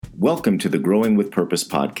Welcome to the Growing with Purpose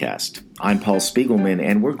podcast. I'm Paul Spiegelman,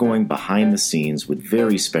 and we're going behind the scenes with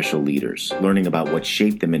very special leaders, learning about what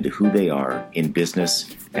shaped them into who they are in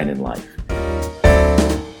business and in life.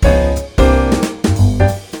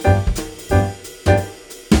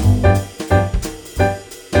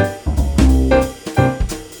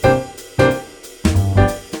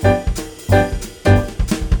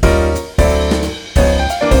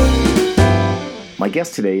 My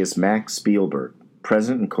guest today is Max Spielberg,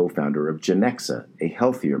 president and co-founder of Genexa, a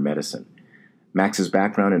healthier medicine. Max's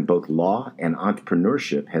background in both law and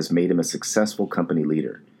entrepreneurship has made him a successful company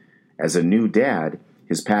leader. As a new dad,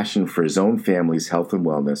 his passion for his own family's health and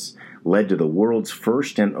wellness led to the world's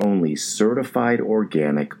first and only certified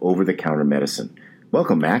organic over-the-counter medicine.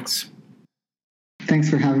 Welcome, Max. Thanks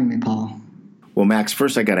for having me, Paul. Well, Max,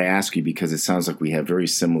 first I got to ask you, because it sounds like we have very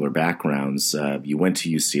similar backgrounds. You went to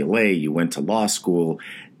UCLA, you went to law school,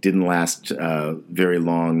 didn't last very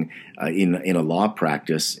long in a law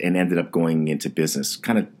practice, and ended up going into business.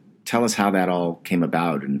 Kind of tell us how that all came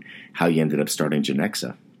about and how you ended up starting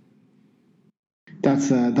Genexa. That's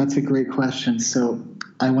a great question. So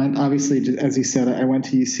I went, obviously, as you said, I went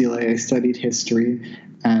to UCLA. I studied history,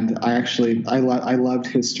 and I loved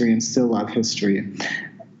history and still love history.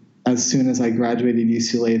 As soon as I graduated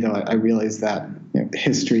UCLA, though, I realized that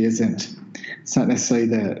history it's not necessarily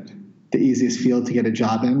the easiest field to get a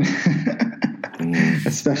job in,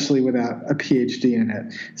 especially without a PhD in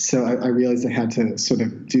it. So I realized I had to sort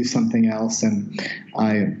of do something else, and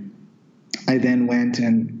I then went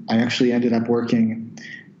and I actually ended up working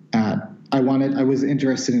at. I was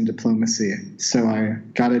interested in diplomacy, so I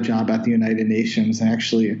got a job at the United Nations and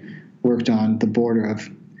actually worked on the border of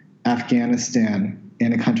Afghanistan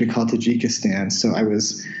in a country called Tajikistan. So I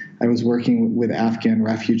was working with Afghan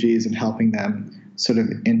refugees and helping them sort of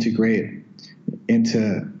integrate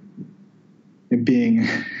into being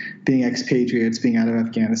expatriates, being out of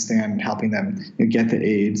Afghanistan, and helping them get the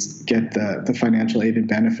aids, get the financial aid and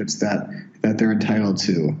benefits that they're entitled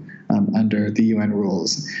to under the UN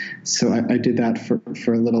rules. So I did that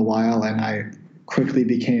for a little while, and I quickly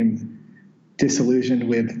became disillusioned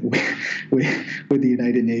with the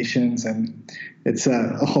United Nations, and it's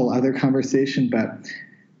a whole other conversation. But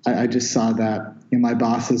I just saw that my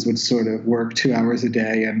bosses would sort of work 2 hours a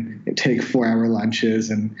day and take 4-hour lunches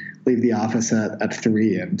and leave the office at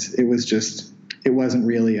 3, and it wasn't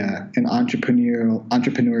really an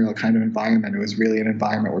entrepreneurial kind of environment. It was really an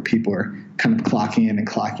environment where people were kind of clocking in and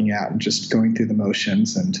clocking out and just going through the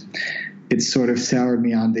motions, and it sort of soured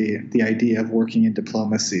me on the idea of working in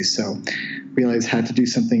diplomacy. So realized I had to do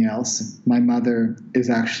something else. My mother is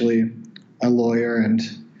actually a lawyer, and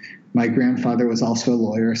my grandfather was also a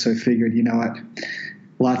lawyer. So I figured, you know what,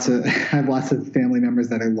 I have lots of family members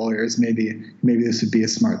that are lawyers. Maybe this would be a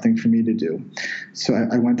smart thing for me to do. So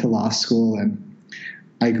I went to law school, and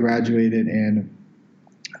I graduated in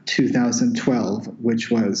 2012, which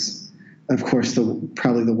was, of course,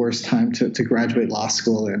 probably the worst time to graduate law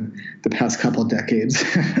school in the past couple of decades.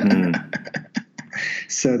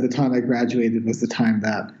 So the time I graduated was the time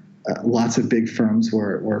that lots of big firms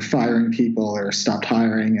were firing people or stopped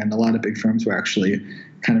hiring, and a lot of big firms were actually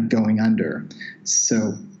kind of going under.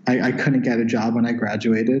 So I couldn't get a job when I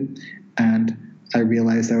graduated, and I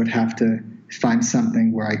realized I would have to find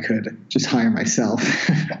something where I could just hire myself.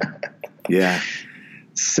 Yeah.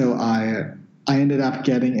 So I ended up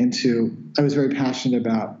getting into. I was very passionate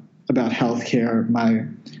about healthcare.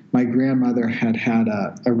 My grandmother had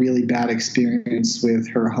a really bad experience with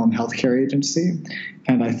her home healthcare agency,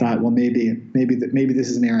 and I thought, well, maybe this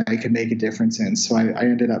is an area I could make a difference in. So I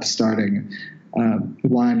ended up starting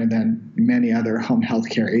one and then many other home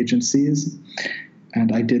healthcare agencies,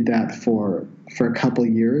 and I did that for a couple of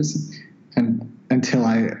years, and until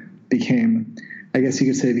I became, I guess you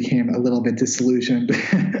could say, a little bit disillusioned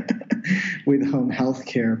with home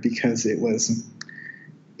healthcare, because it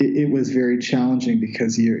was very challenging,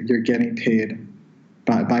 because you're getting paid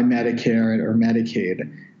by Medicare or Medicaid,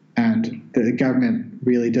 and the government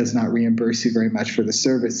really does not reimburse you very much for the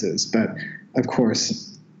services. But of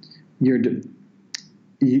course,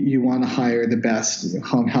 you want to hire the best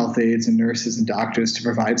home health aides and nurses and doctors to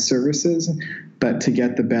provide services, but to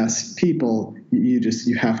get the best people, you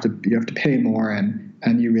have to pay more,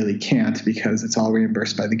 and you really can't, because it's all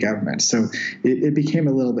reimbursed by the government. So it became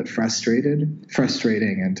a little bit frustrating.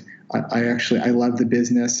 And I love the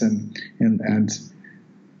business, and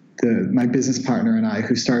my business partner and I,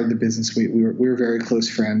 who started the business, we were very close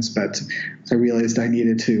friends. But I realized I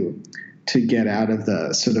needed to get out of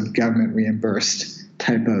the sort of government reimbursed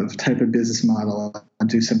type of business model and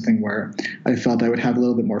do something where I felt I would have a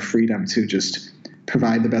little bit more freedom to just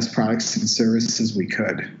provide the best products and services we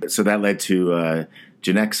could. So that led to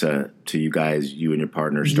Genexa, to you and your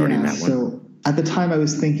partner starting that one. So at the time I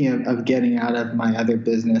was thinking of getting out of my other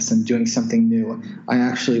business and doing something new. I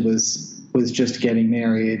actually was just getting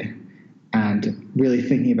married and really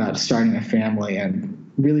thinking about starting a family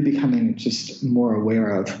and really becoming just more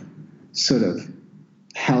aware of sort of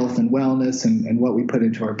health and wellness and what we put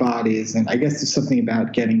into our bodies. And I guess there's something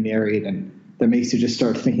about getting married and that makes you just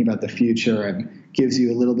start thinking about the future and gives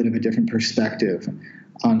you a little bit of a different perspective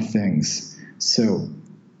on things. So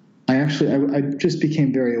I just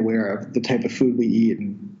became very aware of the type of food we eat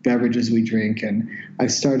and beverages we drink. And I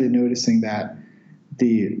started noticing that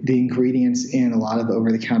the ingredients in a lot of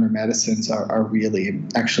over-the-counter medicines are really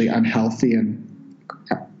actually unhealthy and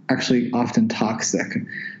actually often toxic.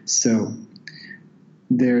 So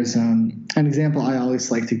there's an example I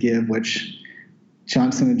always like to give, which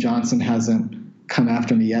Johnson & Johnson hasn't come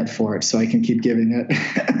after me yet for it, so I can keep giving it.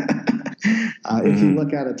 If you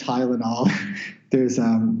look at a Tylenol, there's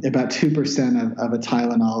about 2% of a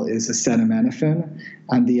Tylenol is acetaminophen,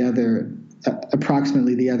 and the other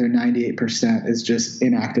approximately the other 98% is just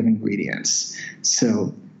inactive ingredients.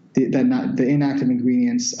 So the inactive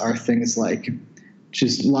ingredients are things like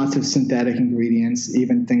just lots of synthetic ingredients,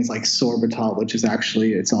 even things like sorbitol, which is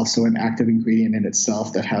it's also an active ingredient in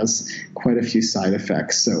itself that has quite a few side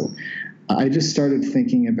effects. So I just started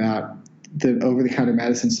thinking about the over-the-counter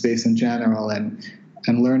medicine space in general and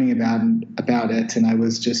learning about it. And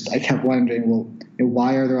I kept wondering, well,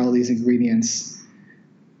 why are there all these ingredients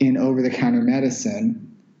in over-the-counter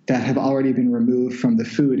medicine that have already been removed from the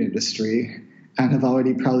food industry and have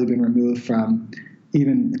already probably been removed from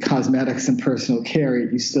even cosmetics and personal care?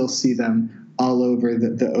 You still see them all over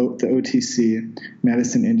the OTC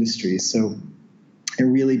medicine industry. So it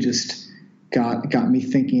really just got me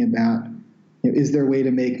thinking about, is there a way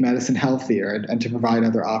to make medicine healthier and to provide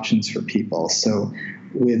other options for people? So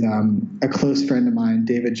with a close friend of mine,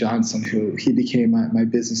 David Johnson, he became my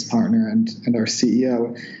business partner and our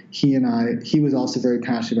CEO, he was also very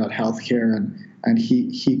passionate about healthcare and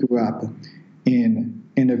he grew up in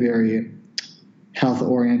a very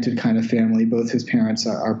health-oriented kind of family. Both his parents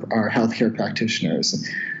are healthcare practitioners.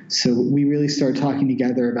 So we really started talking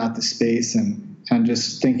together about the space and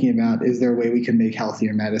just thinking about, is there a way we can make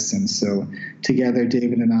healthier medicine? So together,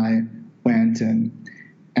 David and I went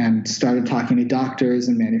and started talking to doctors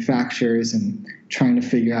and manufacturers and trying to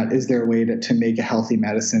figure out, is there a way to make a healthy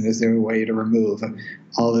medicine? Is there a way to remove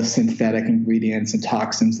all the synthetic ingredients and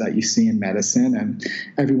toxins that you see in medicine? And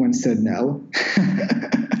everyone said no.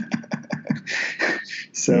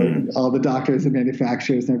 So all the doctors and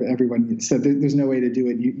manufacturers and everyone said there's no way to do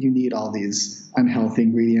it. You need all these unhealthy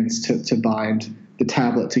ingredients to bind the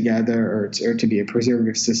tablet together or to be a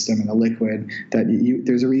preservative system in a liquid.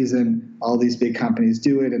 There's a reason all these big companies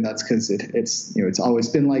do it, and that's because it's always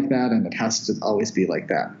been like that, and it has to always be like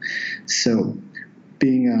that. So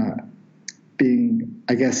being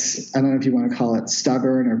I guess, I don't know if you want to call it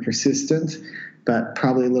stubborn or persistent, but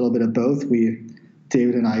probably a little bit of both.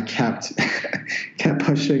 David and I kept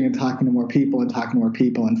pushing and talking to more people,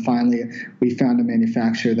 and finally we found a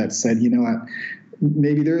manufacturer that said, you know what,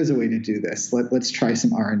 maybe there is a way to do this. Let's try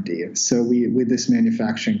some R&D. So with this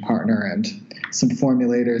manufacturing partner and some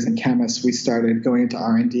formulators and chemists, we started going into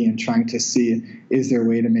R&D and trying to see, is there a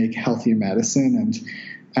way to make healthier medicine? And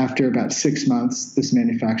after about 6 months, this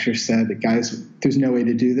manufacturer said, guys, there's no way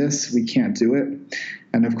to do this. We can't do it.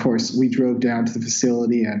 And of course, we drove down to the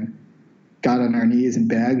facility and got on our knees and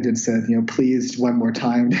begged and said, please, one more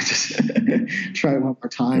time, just try it one more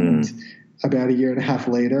time. And about a year and a half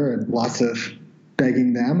later, and lots of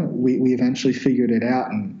begging them, we eventually figured it out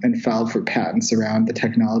and filed for patents around the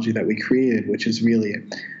technology that we created, which is really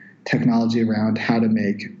technology around how to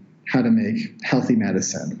make healthy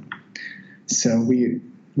medicine. So we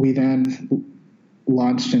then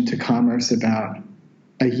launched into commerce about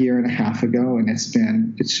a year and a half ago, and it's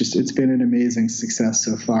been an amazing success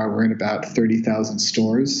so far. We're in about 30,000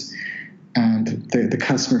 stores, and the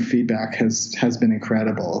customer feedback has been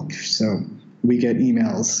incredible. So we get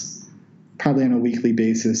emails probably on a weekly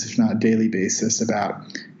basis, if not daily basis, about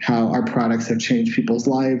how our products have changed people's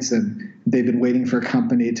lives, and they've been waiting for a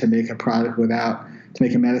company to make a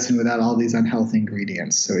medicine without all these unhealthy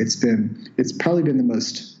ingredients. So it's probably been the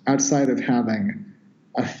most, outside of having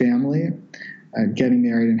a family, getting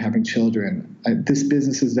married and having children, this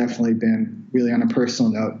business has definitely been, really on a personal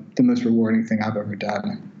note, the most rewarding thing I've ever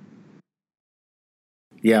done.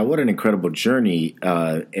 Yeah, what an incredible journey,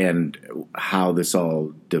 and how this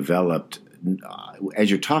all developed. As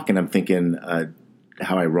you're talking, I'm thinking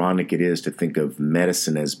how ironic it is to think of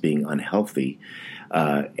medicine as being unhealthy.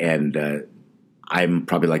 And I'm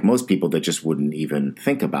probably like most people that just wouldn't even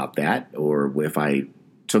think about that. Or if I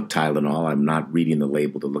took Tylenol, I'm not reading the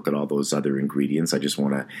label to look at all those other ingredients. I just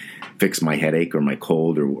want to fix my headache or my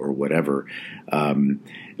cold or whatever.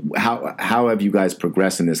 How have you guys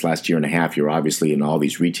progressed in this last year and a half? You're obviously in all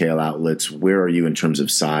these retail outlets. Where are you in terms of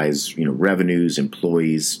size, revenues,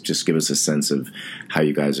 employees? Just give us a sense of how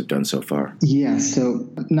you guys have done so far. Yeah, so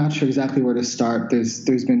I'm not sure exactly where to start.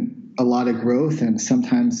 There's been a lot of growth, and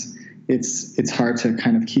sometimes it's hard to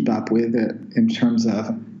kind of keep up with it in terms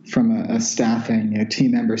of from a staffing,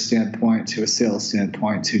 team member standpoint to a sales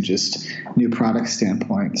standpoint to just new product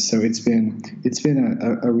standpoint. So it's been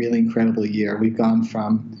a really incredible year.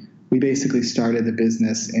 We basically started the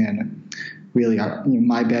business in really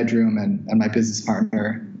my bedroom and my business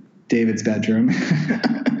partner David's bedroom.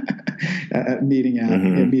 Meeting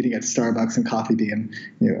at Starbucks and Coffee Bean,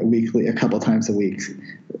 weekly, a couple times a week,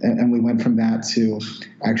 and we went from that to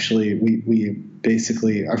actually we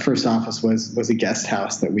basically our first office was a guest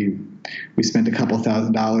house that we spent a couple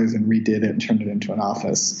 $1,000s and redid it and turned it into an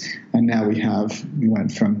office, and now we have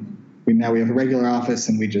a regular office,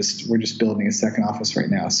 and we're just building a second office right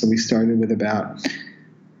now. So we started with about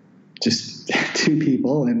just 2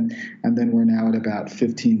 people, and then we're now at about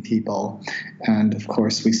 15 people. And of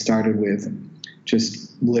course, we started with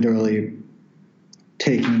just literally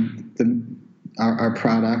taking our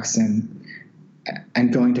products and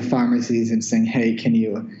going to pharmacies and saying, hey, can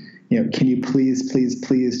you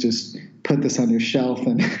please just put this on your shelf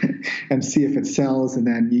and see if it sells, and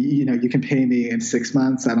then you can pay me in 6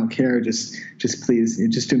 months. I don't care. Just please,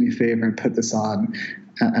 just do me a favor and put this on.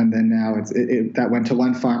 And then now that went to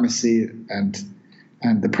 1 pharmacy, and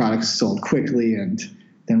the products sold quickly, and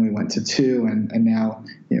then we went to 2, and now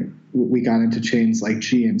we got into chains like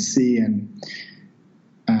GNC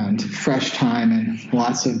and Fresh Time and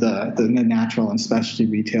lots of the natural and specialty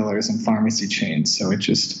retailers and pharmacy chains. So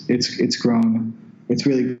it's grown. It's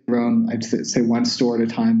really grown. I'd say 1 store at a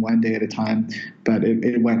time, 1 day at a time, but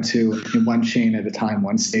it went to 1 chain at a time,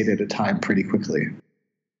 1 state at a time pretty quickly.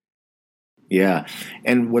 Yeah.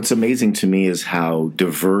 And what's amazing to me is how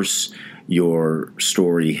diverse your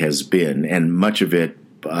story has been, and much of it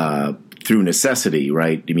through necessity,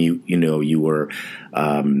 right? I mean, you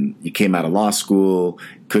came out of law school,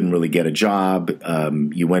 couldn't really get a job.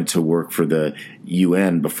 You went to work for the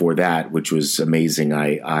UN before that, which was amazing.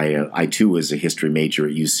 I too was a history major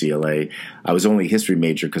at UCLA. I was only a history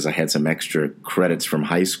major because I had some extra credits from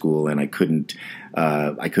high school, and I couldn't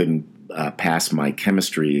pass my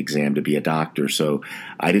chemistry exam to be a doctor. So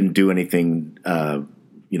I didn't do anything,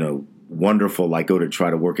 wonderful, like go to try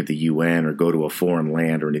to work at the UN or go to a foreign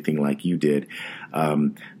land or anything like you did.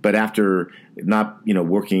 But after not,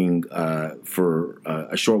 working for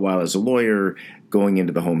a short while as a lawyer, going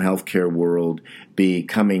into the home healthcare world,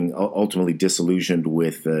 becoming ultimately disillusioned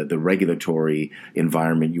with the regulatory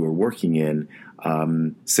environment you were working in,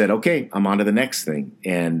 said, okay, I'm on to the next thing.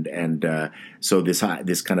 And so this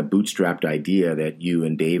kind of bootstrapped idea that you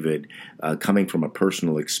and David, coming from a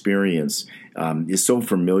personal experience, is so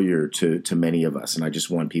familiar to many of us. And I just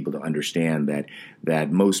want people to understand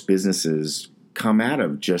that most businesses come out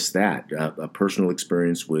of just that, a personal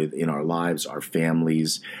experience in our lives, our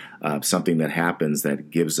families, something that happens that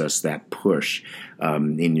gives us that push.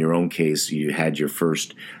 In your own case, you had your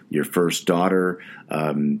first daughter.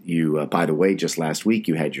 By the way, just last week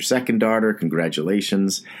you had your second daughter.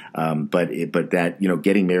 Congratulations! But that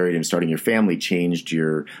getting married and starting your family changed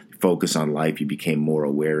your focus on life. You became more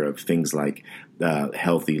aware of things like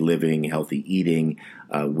healthy living, healthy eating,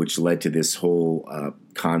 which led to this whole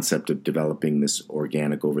concept of developing this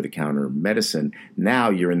organic over-the-counter medicine. Now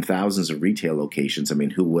you're in thousands of retail locations. I mean,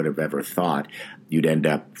 who would have ever thought you'd end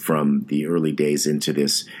up from the early days into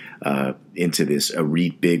this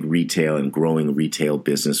big retail and growing retail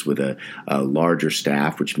business with a larger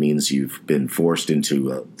staff, which means you've been forced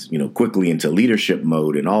into quickly into leadership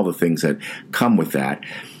mode and all the things that come with that.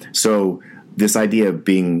 So this idea of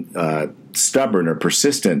being stubborn or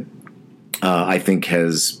persistent, I think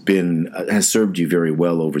has served you very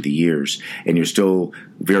well over the years, and you're still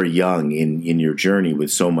very young in your journey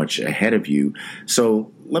with so much ahead of you.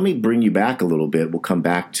 So let me bring you back a little bit. We'll come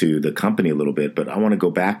back to the company a little bit, but I want to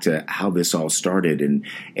go back to how this all started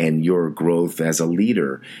and your growth as a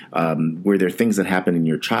leader. Were there things that happened in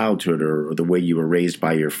your childhood or the way you were raised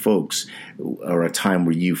by your folks, or a time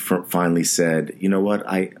where you finally said, you know what,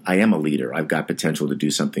 I am a leader. I've got potential to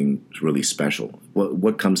do something really special.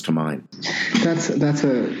 What comes to mind? That's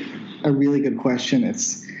a really good question.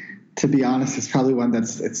 To be honest, it's probably one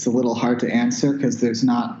it's a little hard to answer because there's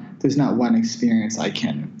not one experience I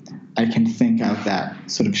can think of that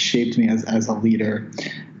sort of shaped me as a leader.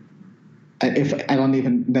 if I don't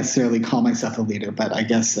even necessarily call myself a leader, but I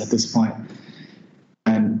guess at this point,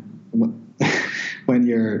 and when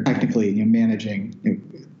you're technically managing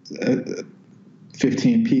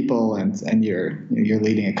 15 people and you're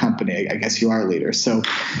leading a company, I guess you are a leader. So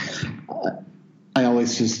I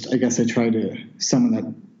try to, someone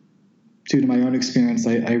that, due to my own experience,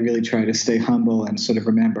 I really try to stay humble and sort of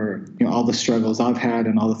remember, all the struggles I've had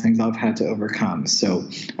and all the things I've had to overcome. So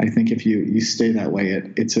I think if you stay that way,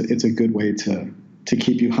 it's a good way to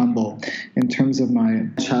keep you humble. In terms of my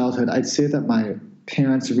childhood, I'd say that my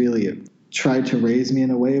parents really tried to raise me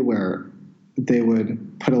in a way where they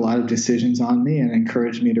would put a lot of decisions on me and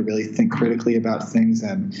encourage me to really think critically about things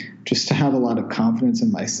and just to have a lot of confidence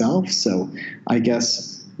in myself. So I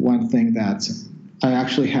guess one thing that I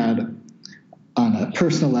actually had, on a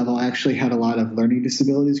personal level, I actually had a lot of learning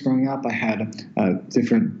disabilities growing up. I had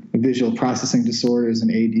different visual processing disorders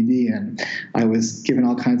and ADD, and I was given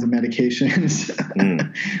all kinds of medications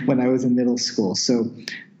when I was in middle school. So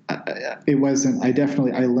I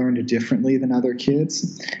learned differently than other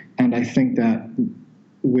kids. And I think that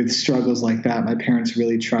with struggles like that, my parents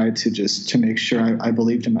really tried to make sure I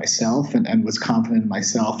believed in myself and was confident in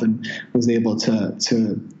myself and was able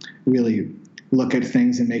to really look at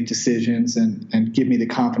things and make decisions and give me the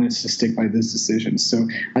confidence to stick by those decisions. So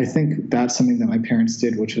I think that's something that my parents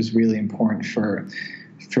did, which was really important for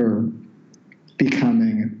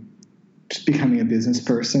becoming a business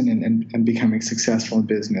person and becoming successful in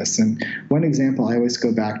business. And one example I always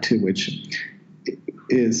go back to, which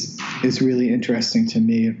is really interesting to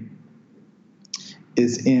me,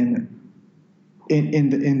 is in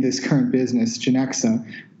this current business, Genexa,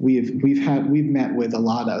 we've met with a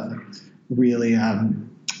lot of really,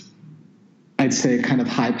 I'd say, kind of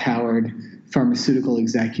high-powered pharmaceutical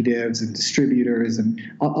executives and distributors and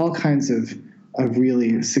all kinds of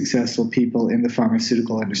really successful people in the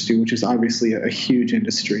pharmaceutical industry, which is obviously a huge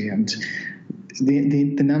industry. And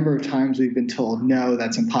the number of times we've been told, no,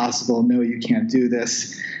 that's impossible, no, you can't do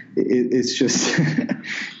this, it's just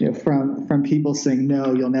from people saying,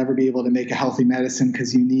 no, you'll never be able to make a healthy medicine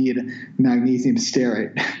because you need magnesium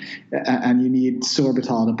stearate and you need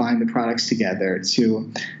sorbitol to bind the products together,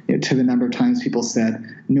 to the number of times people said,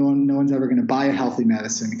 no one's ever going to buy a healthy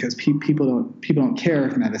medicine because people don't care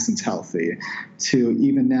if medicine's healthy, to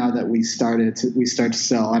even now that we start to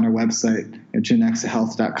sell on our website at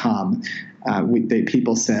genexahealth.com.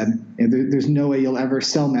 People said, there's no way you'll ever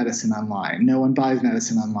sell medicine online. No one buys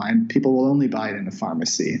medicine online. People will only buy it in a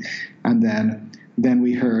pharmacy. And then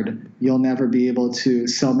we heard, you'll never be able to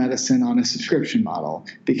sell medicine on a subscription model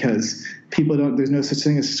because there's no such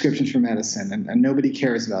thing as subscriptions for medicine, and nobody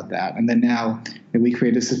cares about that. And then now we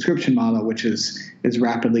create a subscription model, which is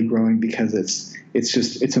rapidly growing because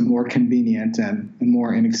it's a more convenient and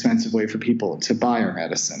more inexpensive way for people to buy our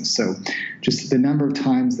medicine. So just the number of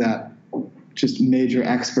times that just major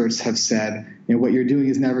experts have said, what you're doing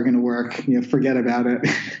is never going to work. Forget about it.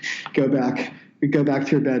 Go back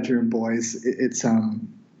to your bedroom, boys.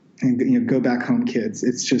 Go back home, kids.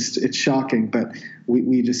 It's shocking, but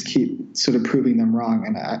we just keep sort of proving them wrong.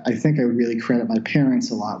 And I think I would really credit my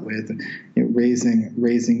parents a lot with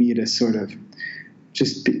raising me to sort of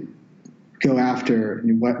just go after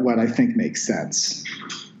what I think makes sense.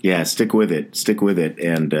 Yeah, stick with it,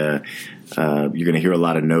 and you're going to hear a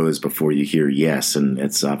lot of no's before you hear yes, and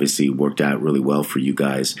it's obviously worked out really well for you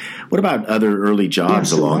guys. What about other early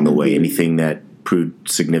jobs along the way? Anything that proved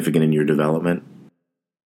significant in your development?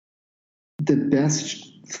 The best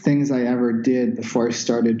things I ever did before I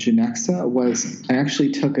started Genexa was I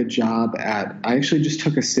actually took a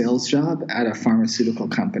sales job at a pharmaceutical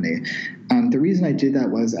company. The reason I did that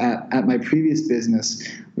was at my previous business,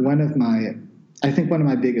 one of my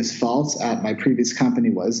biggest faults at my previous company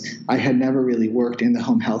was I had never really worked in the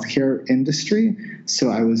home healthcare industry. So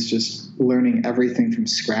I was just learning everything from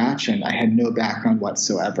scratch and I had no background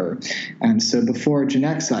whatsoever. And so before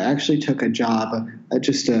Genexa, I actually took a job at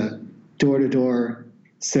just a door-to-door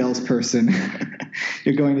salesperson.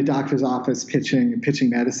 You're going to doctor's office pitching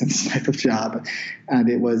medicines type of job. And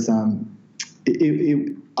it was,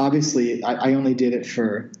 obviously I only did it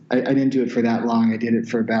I didn't do it for that long. I did it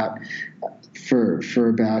for about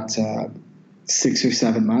 6 or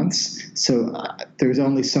 7 months. So there's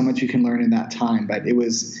only so much you can learn in that time, but it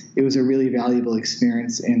was a really valuable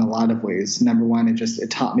experience in a lot of ways. Number one,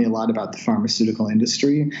 it taught me a lot about the pharmaceutical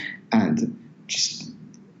industry, and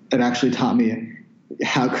it actually taught me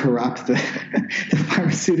how corrupt the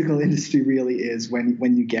pharmaceutical industry really is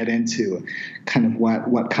when you get into kind of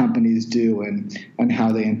what companies do and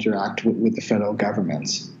how they interact with the federal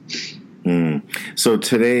government. So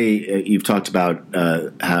today you've talked about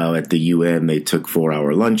how at the UN they took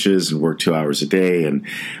 4-hour lunches and worked 2 hours a day, and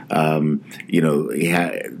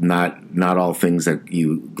not all things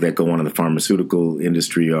that go on in the pharmaceutical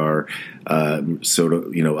industry are sort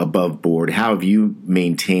of above board. How have you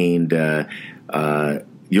maintained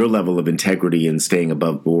your level of integrity and staying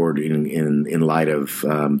above board in light of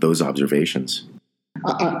those observations?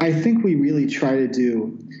 I think we really try to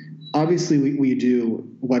do. Obviously, we do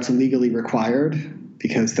what's legally required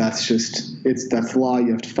because that's law.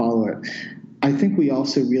 You have to follow it. I think we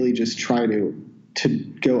also really just try to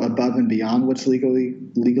go above and beyond what's legally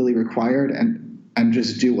required and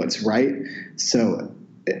just do what's right. So,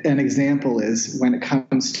 an example is when it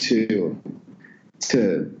comes to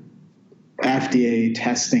FDA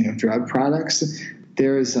testing of drug products.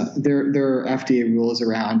 There are FDA rules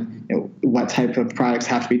around what type of products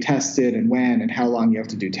have to be tested and when and how long you have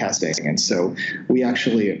to do testing, and so we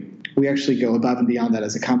actually go above and beyond that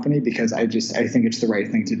as a company because I think it's the right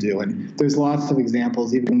thing to do. And there's lots of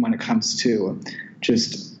examples, even when it comes to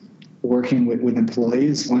just working with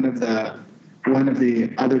employees. One of the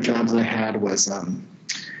other jobs I had was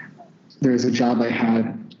there's a job I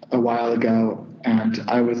had a while ago, and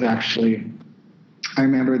I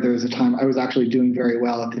remember there was a time I was actually doing very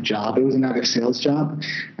well at the job. It was another sales job,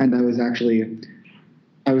 and I was actually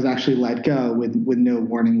let go with no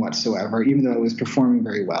warning whatsoever, even though I was performing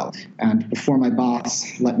very well. And before my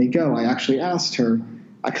boss let me go, I actually asked her,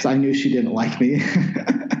 because I knew she didn't like me,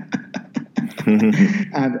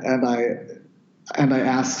 and I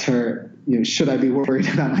asked her, should I be worried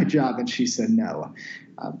about my job? And she said no.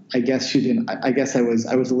 I guess she didn't. I guess I was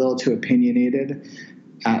a little too opinionated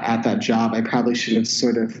at that job. I probably should have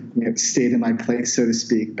sort of stayed in my place, so to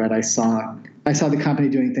speak. But I saw the company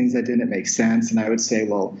doing things that didn't make sense, and I would say,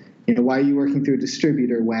 well, why are you working through a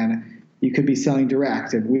distributor when you could be selling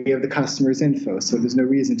direct, and we have the customer's info, so there's no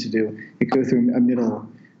reason to go through a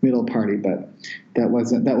middle party. But that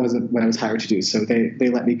wasn't what I was hired to do. So they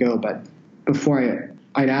let me go. But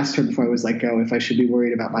I'd asked her before I was let go if I should be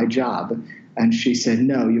worried about my job. And she said,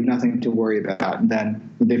 no, you have nothing to worry about. And then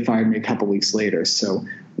they fired me a couple weeks later. So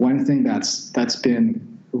one thing that's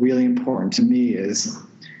been really important to me is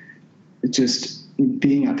just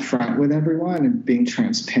being upfront with everyone and being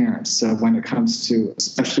transparent. So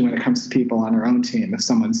especially when it comes to people on our own team, if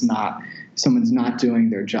someone's not doing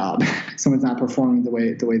their job, someone's not performing the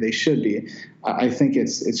way they should be, I think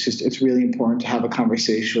it's really important to have a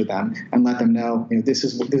conversation with them and let them know, this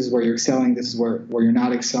is where you're excelling, this is where you're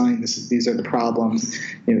not excelling, these are the problems,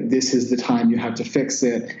 this is the time you have to fix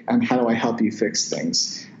it, and how do I help you fix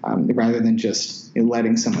things, rather than just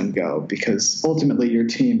letting someone go, because ultimately your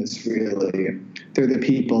team is they're the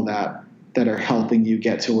people that are helping you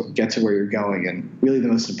get to where you're going, and really the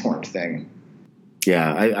most important thing.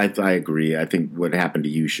 Yeah, I agree. I think what happened to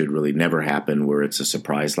you should really never happen, where it's a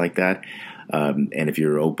surprise like that. And if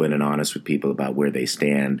you're open and honest with people about where they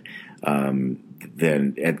stand,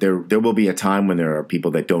 then there will be a time when there are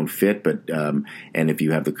people that don't fit. But and if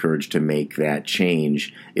you have the courage to make that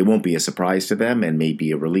change, it won't be a surprise to them, and may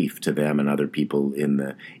be a relief to them and other people in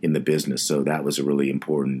the business. So that was a really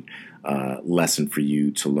important lesson for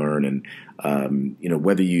you to learn. And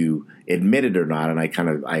whether you admit it or not, and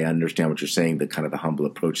I understand what you're saying, the kind of the humble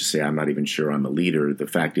approach to say, I'm not even sure I'm a leader. The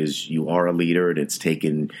fact is you are a leader, and it's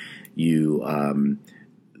taken you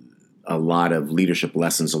a lot of leadership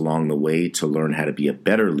lessons along the way to learn how to be a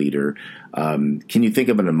better leader. Can you think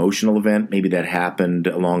of an emotional event maybe that happened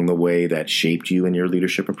along the way that shaped you in your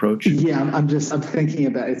leadership approach? Yeah, I'm thinking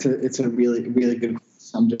about it's a really, really good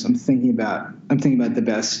question. I'm thinking about the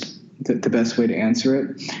best way to answer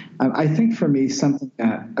it. I think for me,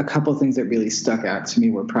 a couple of things that really stuck out to me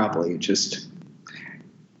were probably just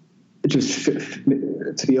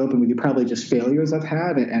to be open with you, probably just failures I've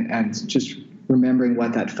had, and just remembering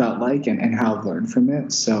what that felt like and how I've learned from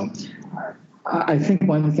it. So I think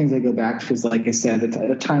one of the things I go back to is, like I said,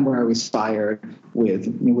 at a time where I was fired with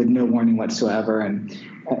no warning whatsoever, and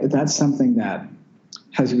that's something that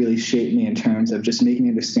has really shaped me in terms of just making me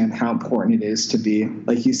understand how important it is to be,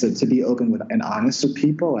 like you said, to be open with and honest with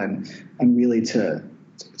people, and really to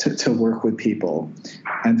work with people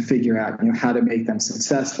and figure out how to make them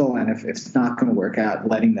successful, and if it's not going to work out,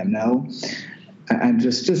 letting them know, and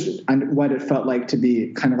just what it felt like to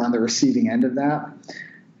be kind of on the receiving end of that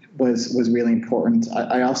was really important.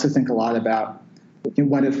 I also think a lot about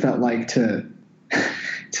what it felt like to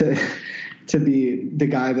be the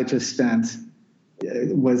guy that just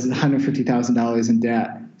was $150,000 in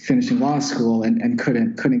debt finishing law school and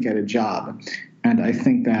couldn't get a job. And I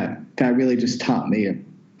think that really just taught me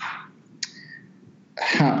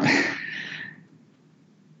how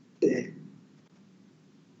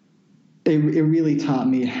it really taught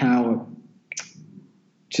me how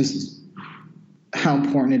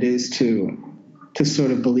important it is to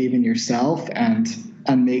sort of believe in yourself and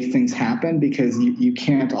make things happen, because you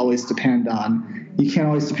can't always depend on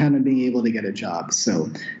being able to get a job. So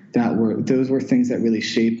those were things that really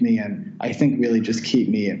shaped me, and I think really just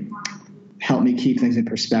help me keep things in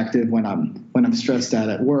perspective when I'm stressed out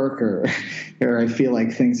at work, or I feel like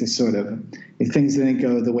if things didn't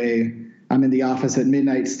go the way, I'm in the office at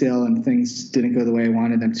midnight still and things didn't go the way I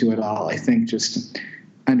wanted them to at all. I think just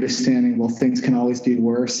understanding, well, things can always be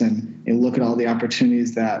worse, and look at all the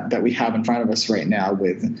opportunities that we have in front of us right now.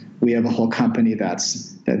 We have a whole company that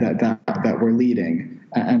we're leading,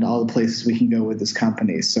 and all the places we can go with this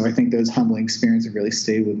company. So I think those humbling experiences really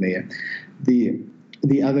stayed with me.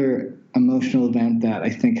 The other emotional event that I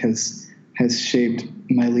think has shaped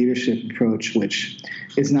my leadership approach, which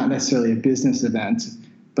is not necessarily a business event,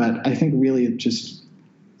 but I think really just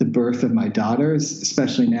the birth of my daughters,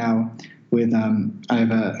 especially now with I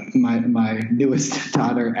have my newest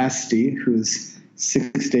daughter, Esty, who's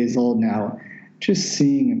 6 days old now. Just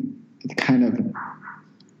seeing kind of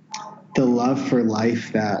the love for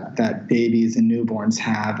life that babies and newborns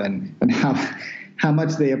have, and how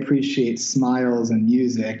much they appreciate smiles and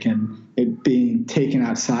music, and it being taken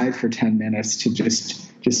outside for 10 minutes to just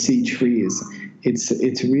see trees.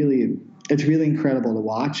 It's really incredible to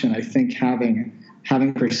watch, and I think having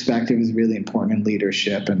perspective is really important in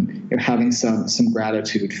leadership, and having some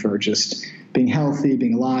gratitude for just being healthy,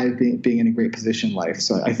 being alive, being in a great position in life.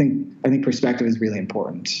 So I think perspective is really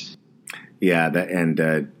important. Yeah,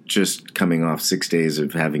 just coming off 6 days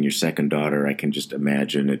of having your second daughter, I can just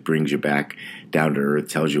imagine it brings you back down to earth,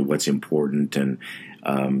 tells you what's important, and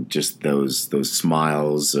just those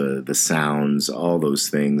smiles, the sounds, all those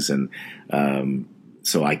things, and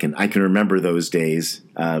so I can remember those days.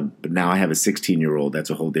 But now I have a 16-year-old. That's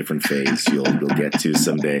a whole different phase you'll get to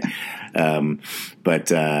someday. But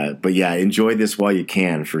yeah, enjoy this while you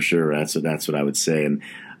can, for sure. That's what I would say. And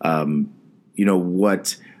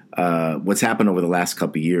what's happened over the last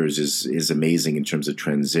couple of years is amazing in terms of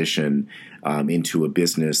transition into a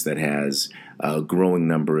business that has a growing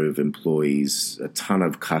number of employees, a ton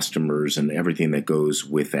of customers, and everything that goes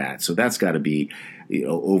with that. So that's got to be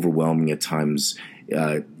overwhelming at times.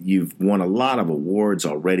 You've won a lot of awards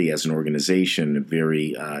already as an organization,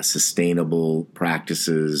 very sustainable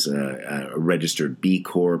practices, a registered B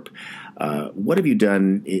Corp. What have you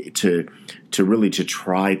done to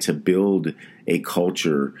try to build a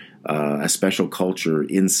culture, a special culture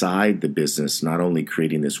inside the business, not only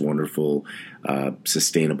creating this wonderful,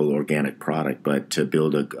 sustainable organic product, but to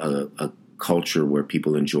build a culture where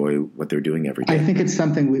people enjoy what they're doing every day? I think it's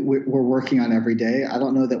something we're working on every day. I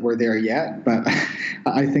don't know that we're there yet, but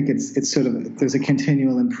I think it's sort of, there's a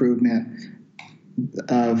continual improvement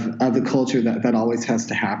of the culture that always has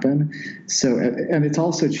to happen. So, and it's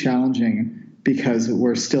also challenging because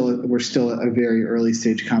we're still a very early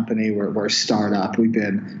stage company. We're a startup. We've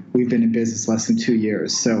been in business less than 2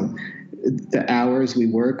 years. So the hours we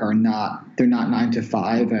work they're not 9 to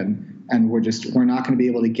 5, and we're not going to be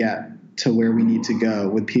able to get to where we need to go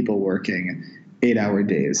with people working 8-hour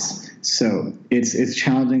days. So it's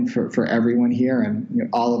challenging for everyone here, and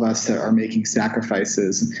all of us that are making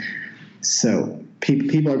sacrifices. So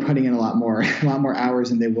people are putting in a lot more hours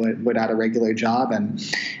than they would at a regular job, and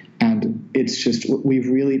it's just, we've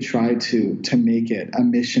really tried to make it a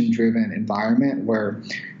mission-driven environment where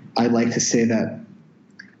I like to say that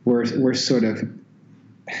we're sort of,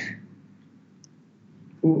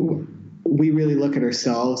 we really look at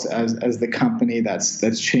ourselves as the company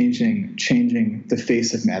that's changing the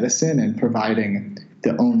face of medicine and providing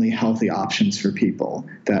the only healthy options for people,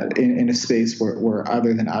 that in a space where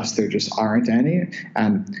other than us there just aren't any.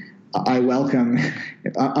 And I welcome,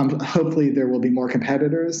 hopefully there will be more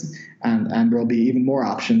competitors, and there will be even more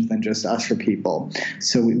options than just us for people.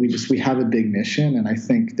 So we have a big mission, and I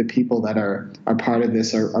think the people that are part of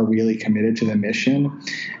this are really committed to the mission.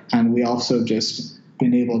 And we also just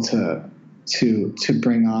been able to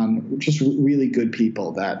bring on just really good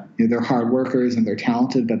people that they're hard workers and they're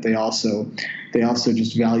talented, but they also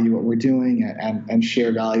just value what we're doing and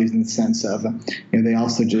share values in the sense of they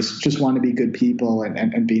also just want to be good people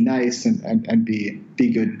and be nice and be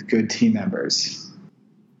good team members.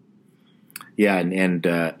 Yeah, and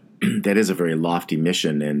that is a very lofty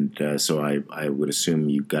mission, and so I would assume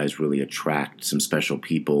you guys really attract some special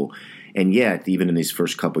people. And yet, even in these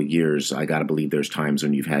first couple of years, I got to believe there's times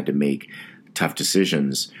when you've had to make tough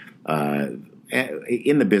decisions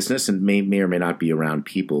in the business, and may or may not be around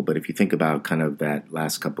people. But if you think about kind of that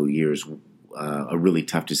last couple of years, a really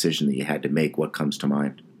tough decision that you had to make, what comes to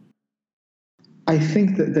mind? I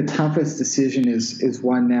think that the toughest decision is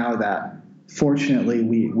one now that fortunately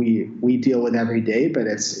we deal with every day, but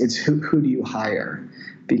it's who do you hire?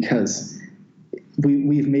 Because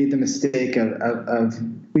we've made the mistake of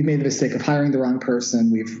hiring the wrong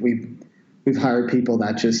person. We've hired people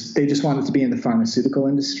that they just wanted to be in the pharmaceutical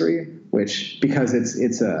industry, which because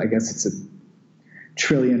it's a $1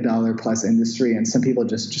 trillion plus industry, and some people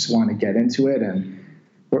just want to get into it, and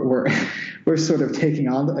we're sort of taking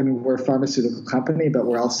on. I mean, we're a pharmaceutical company, but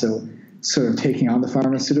we're also sort of taking on the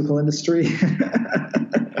pharmaceutical industry.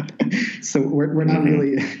 So we're not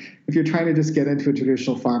really. If you're trying to just get into a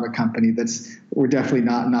traditional pharma company, we're definitely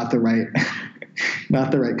not the right.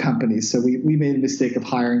 Not the right company. So we made the mistake of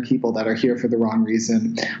hiring people that are here for the wrong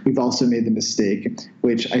reason. We've also made the mistake,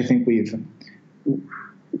 which I think we've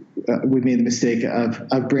made the mistake of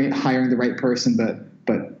hiring the right person,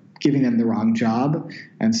 but giving them the wrong job.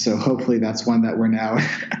 And so hopefully that's one that we're now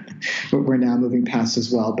moving past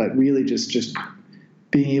as well. But really just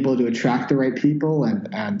being able to attract the right people and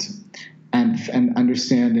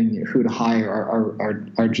understanding who to hire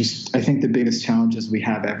are just, I think, the biggest challenges we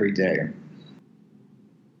have every day.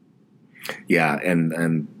 Yeah,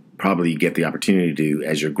 and probably you get the opportunity to,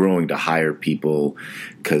 as you're growing, to hire people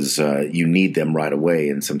because you need them right away.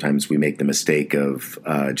 And sometimes we make the mistake of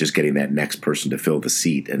just getting that next person to fill the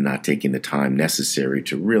seat and not taking the time necessary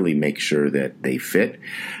to really make sure that they fit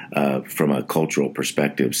from a cultural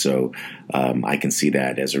perspective. So I can see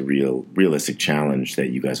that as a realistic challenge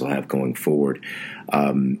that you guys will have going forward.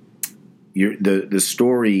 The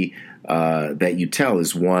story that you tell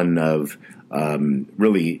is one of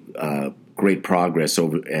really great progress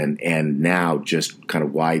over and now just kind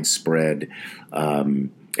of widespread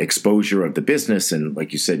exposure of the business. And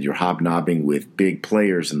like you said, you're hobnobbing with big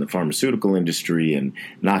players in the pharmaceutical industry and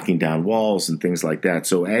knocking down walls and things like that.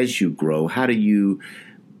 So as you grow, how do you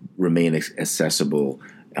remain accessible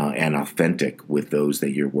and authentic with those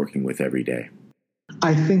that you're working with every day?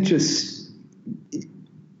 I think just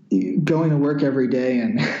going to work every day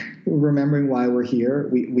and remembering why we're here.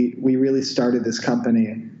 We really started this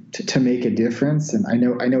company to make a difference. And I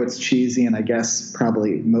know it's cheesy, and I guess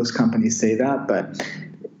probably most companies say that, but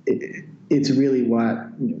it's really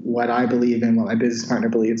what I believe in, what my business partner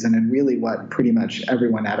believes in, and really what pretty much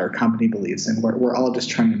everyone at our company believes in. We're all just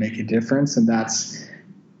trying to make a difference, and that's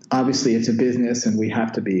obviously it's a business, and we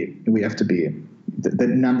have to be the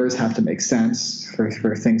numbers have to make sense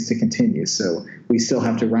for things to continue. So we still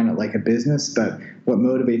have to run it like a business, but what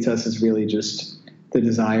motivates us is really just the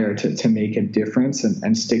desire to make a difference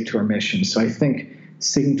and stick to our mission. So I think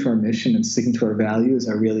sticking to our mission and sticking to our values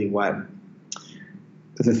are really what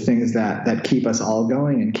the things that keep us all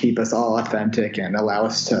going and keep us all authentic and allow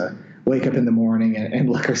us to wake up in the morning and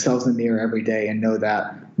look ourselves in the mirror every day and know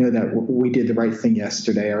that we did the right thing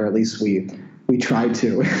yesterday, or at least we tried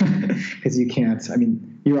to, because you can't. I mean,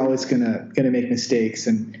 you're always gonna make mistakes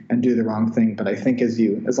and do the wrong thing. But I think as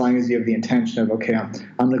long as you have the intention of, okay, I'm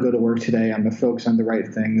gonna go to work today, I'm gonna focus on the right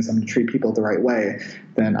things, I'm gonna treat people the right way,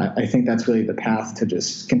 then I think that's really the path to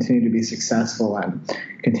just continue to be successful and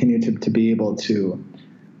continue to be able to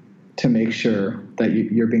make sure that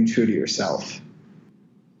you're being true to yourself.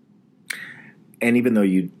 And even though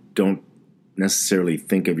you don't necessarily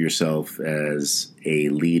think of yourself as a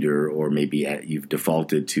leader, or maybe you've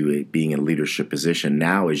defaulted to being in a leadership position,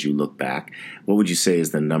 now as you look back, what would you say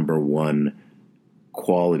is the number one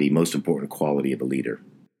quality, most important quality of a leader?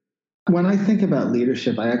 When I think about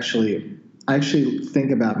leadership, I actually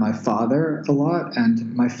think about my father a lot.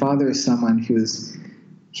 And my father is someone he's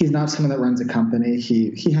not someone that runs a company.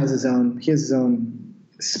 He has his own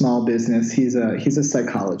small business. He's a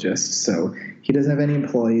psychologist, so he doesn't have any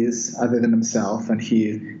employees other than himself, and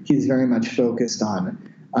he's very much focused on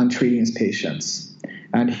treating his patients.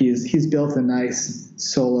 And he's built a nice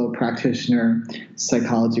solo practitioner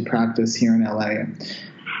psychology practice here in LA.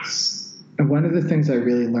 And one of the things I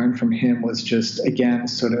really learned from him was just, again,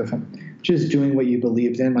 sort of just doing what you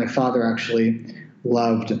believed in. My father actually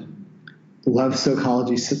loved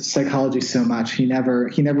psychology so much. He never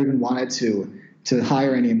even wanted to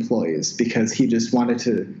hire any employees because he just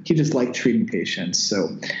liked treating patients. So,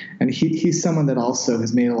 and he's someone that also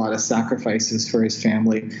has made a lot of sacrifices for his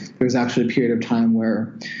family. There was actually a period of time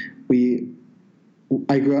where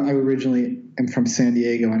I originally am from San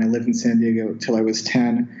Diego, and I lived in San Diego till I was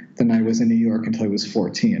 10. Then I was in New York until I was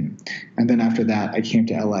 14. And then after that, I came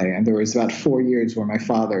to LA. And there was about 4 years where my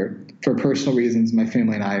father, for personal reasons, my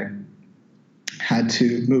family and I had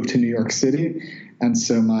to move to New York City. And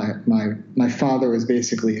so my father was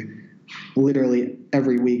basically literally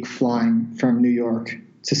every week flying from New York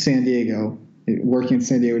to San Diego, working in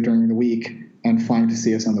San Diego during the week, and flying to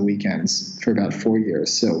see us on the weekends for about 4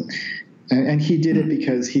 years. So, and he did it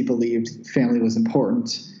because he believed family was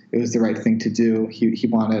important. It was the right thing to do. He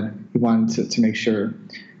wanted to make sure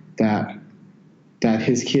that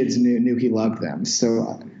his kids knew he loved them.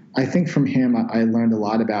 So I think from him, I learned a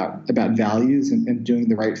lot about values and doing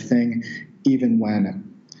the right thing, even when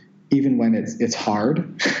it's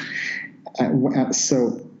hard.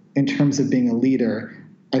 So in terms of being a leader,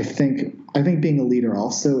 I think being a leader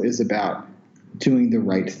also is about doing the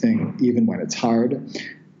right thing, even when it's hard,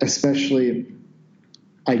 especially,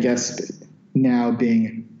 I guess, now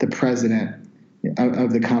being the president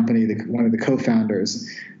of the company, one of the co-founders.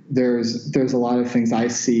 There's a lot of things I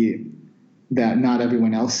see that not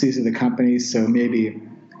everyone else sees of the company. So maybe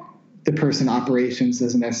the person operations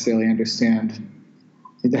doesn't necessarily understand.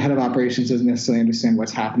 The head of operations doesn't necessarily understand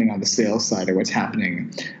what's happening on the sales side or what's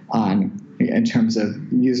happening in terms of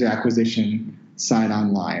user acquisition side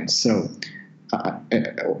online. So,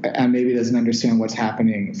 and maybe doesn't understand what's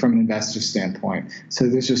happening from an investor standpoint. So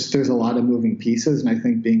there's a lot of moving pieces, and I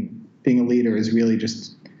think being a leader is really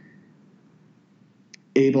just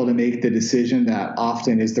able to make the decision that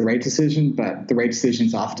often is the right decision, but the right decision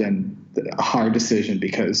is often a hard decision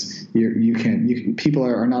because people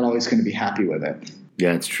are not always going to be happy with it.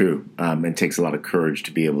 Yeah, it's true. It takes a lot of courage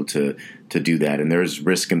to be able to do that. And there's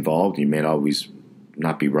risk involved. You may always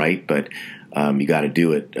not be right, but you got to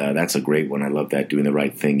do it. That's a great one. I love that, doing the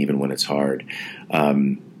right thing even when it's hard.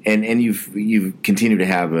 And you've continued to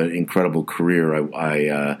have an incredible career.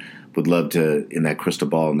 I would love to, in that crystal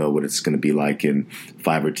ball, know what it's going to be like in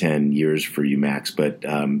 5 or 10 years for you, Max. But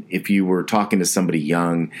if you were talking to somebody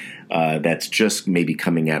young that's just maybe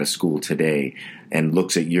coming out of school today and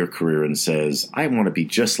looks at your career and says, I want to be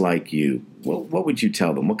just like you, what would you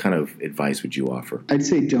tell them? What kind of advice would you offer? I'd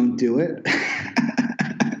say don't do it.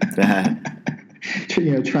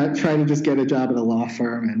 Try to just get a job at a law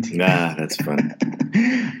firm. That's fun.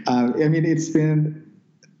 I mean, it's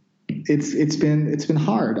been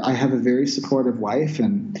hard. I have a very supportive wife,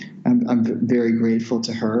 and I'm very grateful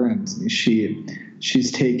to her. And she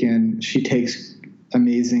takes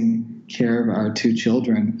amazing care of our 2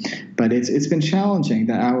 children. But it's been challenging.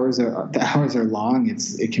 The hours are long.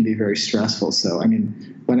 It can be very stressful. So I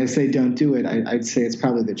mean, when I say don't do it, I'd say it's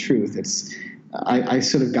probably the truth. I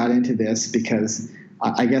sort of got into this because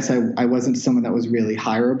I guess I wasn't someone that was really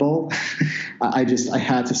hireable. I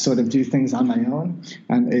had to sort of do things on my own,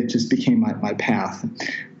 and it just became my path.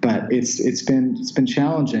 But it's been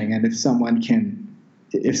challenging. And if someone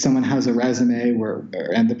has a resume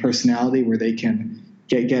and the personality where they can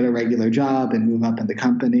get a regular job and move up in the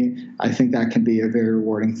company, I think that can be a very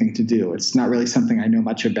rewarding thing to do. It's not really something I know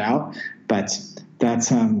much about, but that's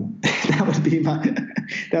that would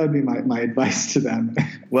be my advice to them.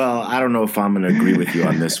 Well, I don't know if I'm going to agree with you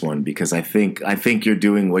on this one, because I think you're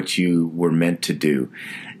doing what you were meant to do,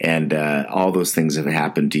 and all those things have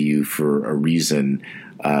happened to you for a reason.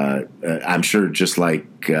 I'm sure, just like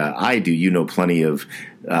I do, you know plenty of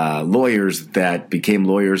lawyers that became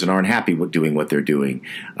lawyers and aren't happy with doing what they're doing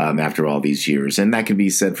after all these years. And that can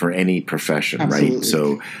be said for any profession, Absolutely. Right?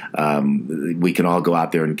 So we can all go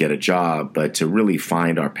out there and get a job, but to really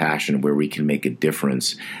find our passion where we can make a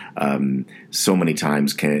difference, so many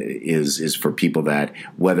times is for people that,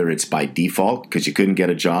 whether it's by default because you couldn't get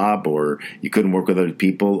a job or you couldn't work with other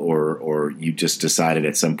people, or you just decided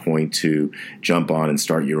at some point to jump on and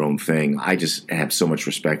start your own thing. I just have so much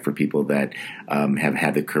respect for people that have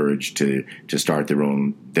had the courage to start their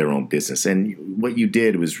own business. And what you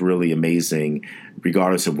did was really amazing,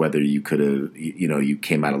 regardless of whether you could have, you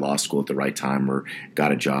came out of law school at the right time or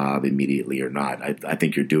got a job immediately or not. I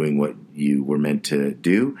think you're doing what you were meant to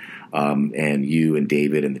do. And you and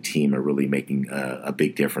David and the team are really making a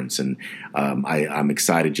big difference. And I'm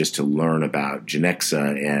excited just to learn about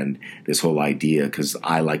Genexa and this whole idea, because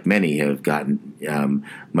I, like many, have gotten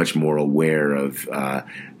much more aware of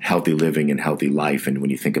healthy living and healthy life. And when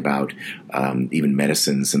you think about even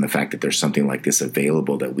medicines and the fact that there's something like this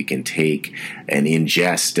available that we can take and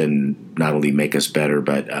ingest and not only make us better,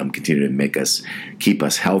 but continue to keep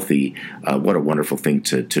us healthy, what a wonderful thing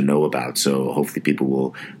to know about. So hopefully people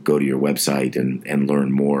will go to your website and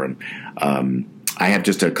learn more. And I have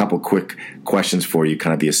just a couple quick questions for you,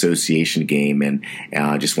 kind of the association game, and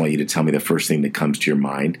I just want you to tell me the first thing that comes to your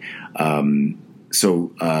mind.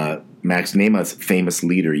 So, Max, name a famous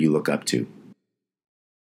leader you look up to.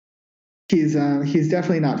 He's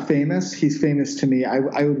definitely not famous. He's famous to me. I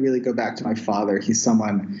would really go back to my father. He's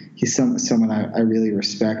someone I really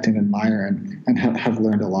respect and admire and have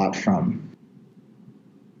learned a lot from.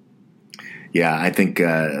 Yeah, I think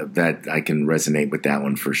that I can resonate with that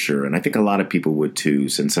one for sure. And I think a lot of people would too.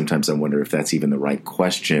 And sometimes I wonder if that's even the right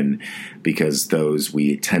question, because those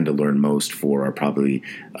we tend to learn most for are probably,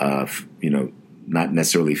 not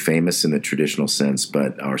necessarily famous in the traditional sense,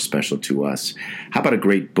 but are special to us. How about a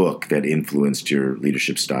great book that influenced your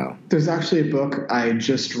leadership style? There's actually a book I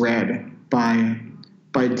just read by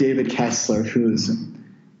David Kessler, he was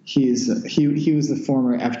the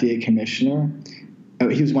former FDA commissioner.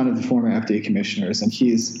 He was one of the former FDA commissioners, and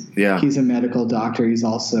he's a medical doctor. He's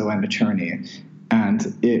also an attorney,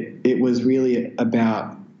 and it was really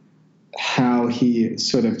about how he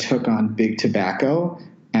sort of took on big tobacco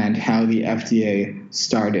and how the FDA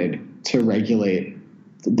started to regulate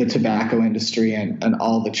the tobacco industry and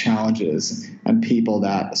all the challenges and people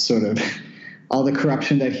that sort of all the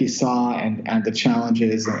corruption that he saw and the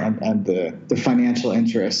challenges and the financial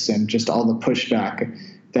interests and just all the pushback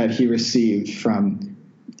that he received from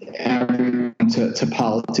everyone to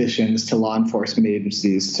politicians, to law enforcement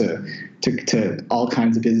agencies, to all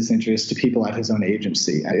kinds of business interests, to people at his own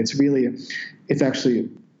agency. It's actually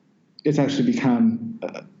become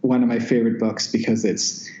one of my favorite books because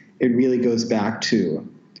it really goes back to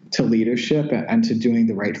leadership and to doing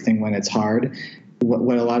the right thing when it's hard.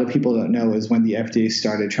 What a lot of people don't know is when the FDA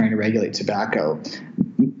started trying to regulate tobacco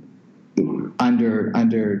under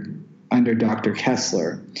Dr.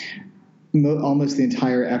 Kessler, almost the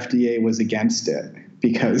entire FDA was against it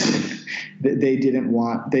because they didn't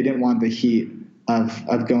want the heat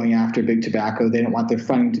of going after big tobacco. They didn't want their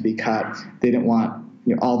funding to be cut. They didn't want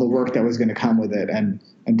all the work that was going to come with it. And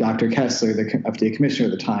Dr. Kessler, the FDA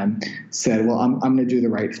commissioner at the time, said, well, I'm going to do the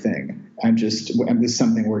right thing. And this is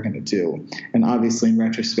something we're going to do. And obviously, in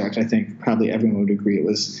retrospect, I think probably everyone would agree it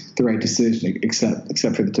was the right decision,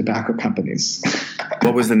 except for the tobacco companies.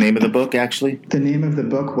 What was the name of the book, actually? The name of the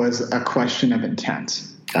book was A Question of Intent.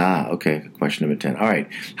 Ah, okay. A Question of Intent. All right.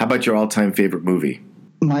 How about your all-time favorite movie?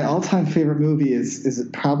 My all-time favorite movie is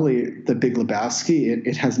probably The Big Lebowski.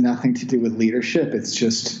 It has nothing to do with leadership. It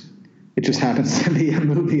just happens to be a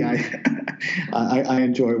movie I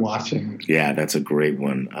enjoy watching. Yeah, that's a great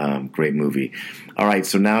one. Great movie. All right,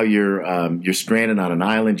 so now you're stranded on an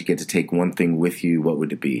island. You get to take one thing with you. What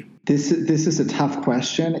would it be? This is a tough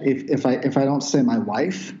question. If I don't say my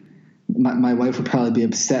wife, my wife would probably be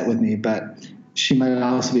upset with me, but she might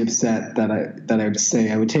also be upset that I would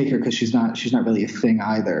say I would take her because she's not really a thing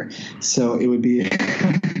either. So it would be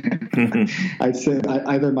I'd say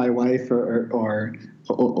either my wife or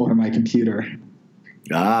my computer.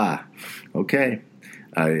 Ah, okay.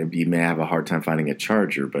 You may have a hard time finding a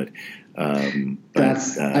charger, but I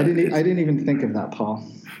didn't even think of that, Paul.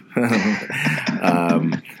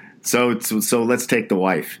 So let's take the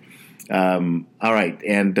wife. All right,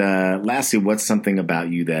 and lastly, what's something about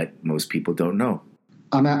you that most people don't know?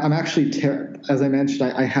 I'm actually, as I mentioned,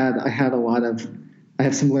 I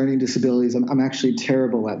have some learning disabilities. I'm actually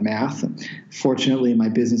terrible at math. Fortunately, my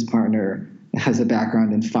business partner has a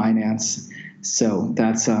background in finance, so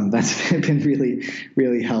that's been really,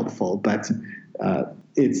 really helpful. But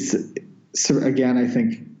again, I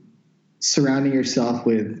think surrounding yourself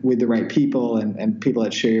with the right people and people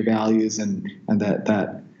that share your values and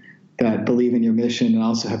that believe in your mission and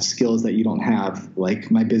also have skills that you don't have.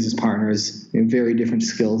 Like my business partners, very different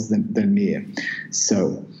skills than me.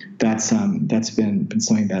 So that's been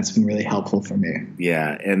something that's been really helpful for me.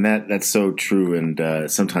 Yeah, and that's so true.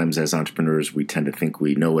 And sometimes as entrepreneurs, we tend to think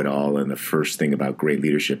we know it all. And the first thing about great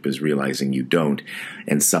leadership is realizing you don't,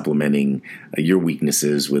 and supplementing your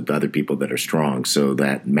weaknesses with other people that are strong. So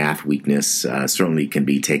that math weakness certainly can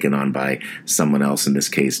be taken on by someone else, in this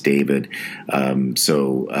case, David.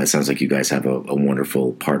 So it sounds like you guys have a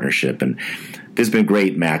wonderful partnership. And this has been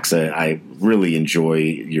great, Max. I really enjoy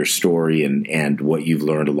your story and what you've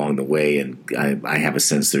learned along the way. And I have a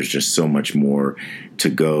sense there's just so much more to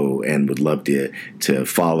go, and would love to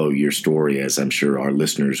follow your story, as I'm sure our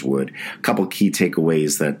listeners would. A couple key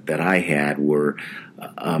takeaways that I had were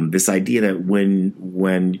this idea that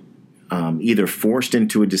when either forced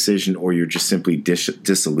into a decision or you're just simply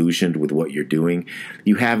disillusioned with what you're doing,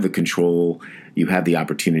 you have the control, you have the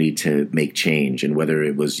opportunity to make change. And whether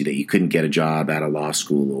it was that you couldn't get a job at a law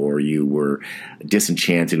school, or you were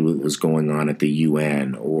disenchanted with what was going on at the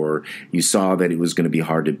UN, or you saw that it was going to be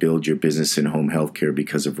hard to build your business in home health care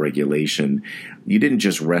because of regulation, you didn't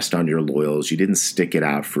just rest on your laurels. You didn't stick it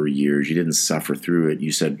out for years. You didn't suffer through it.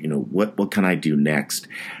 You said, what can I do next?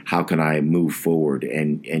 How can I move forward?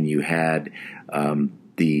 And you had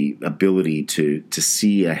the ability to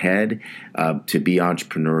see ahead, to be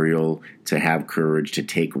entrepreneurial, to have courage, to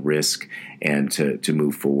take risk, and to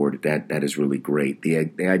move forward. That is really great.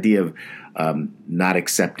 The idea of not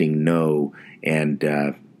accepting no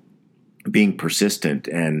and being persistent,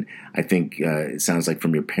 and I think it sounds like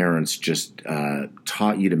from your parents just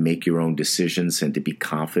taught you to make your own decisions and to be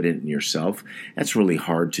confident in yourself. That's really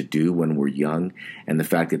hard to do when we're young, and the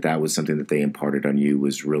fact that was something that they imparted on you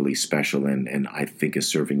was really special, and I think is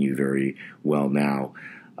serving you very well now.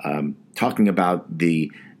 Talking about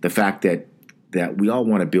the fact that we all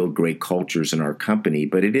want to build great cultures in our company,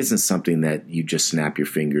 but it isn't something that you just snap your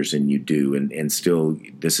fingers and you do. And still,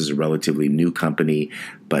 this is a relatively new company,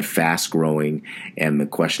 but fast growing. And the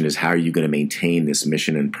question is, how are you going to maintain this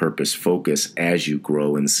mission and purpose focus as you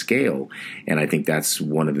grow and scale? And I think that's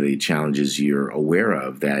one of the challenges you're aware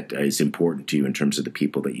of that is important to you in terms of the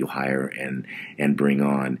people that you hire and bring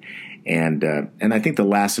on. And I think the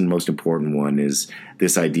last and most important one is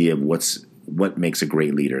this idea of what makes a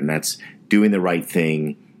great leader, and that's doing the right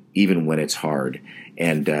thing even when it's hard.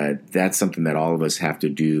 And that's something that all of us have to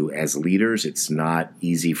do as leaders. It's not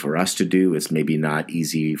easy for us to do. It's maybe not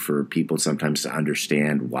easy for people sometimes to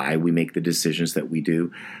understand why we make the decisions that we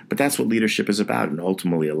do. But that's what leadership is about, and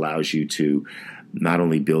ultimately allows you to not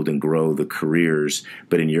only build and grow the careers,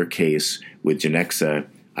 but in your case with Genexa,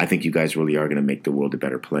 I think you guys really are going to make the world a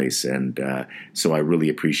better place. And so I really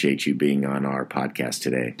appreciate you being on our podcast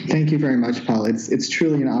today. Thank you very much, Paul. It's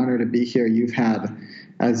truly an honor to be here. You've had,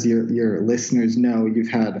 as your listeners know, you've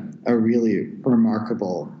had a really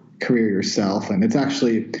remarkable career yourself. And it's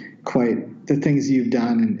actually quite, the things you've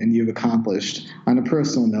done and you've accomplished on a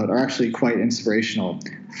personal note are actually quite inspirational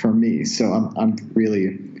for me. So I'm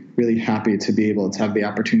really happy to be able to have the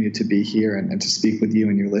opportunity to be here and to speak with you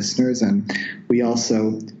and your listeners. And we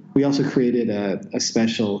also created a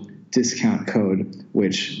special discount code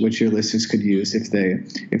which your listeners could use if they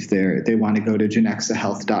want to go to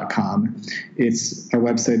genexahealth.com. Our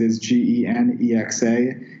website is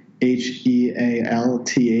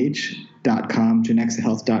GENEXAHEALTH.com,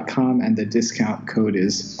 genexahealth.com, and the discount code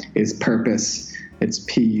is PURPOSE. It's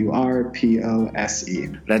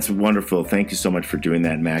PURPOSE. That's wonderful. Thank you so much for doing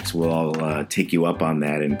that, Max. We'll all take you up on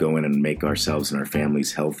that and go in and make ourselves and our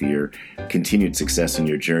families healthier. Continued success in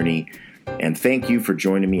your journey. And thank you for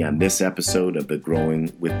joining me on this episode of the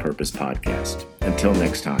Growing with Purpose podcast. Until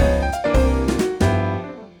next time.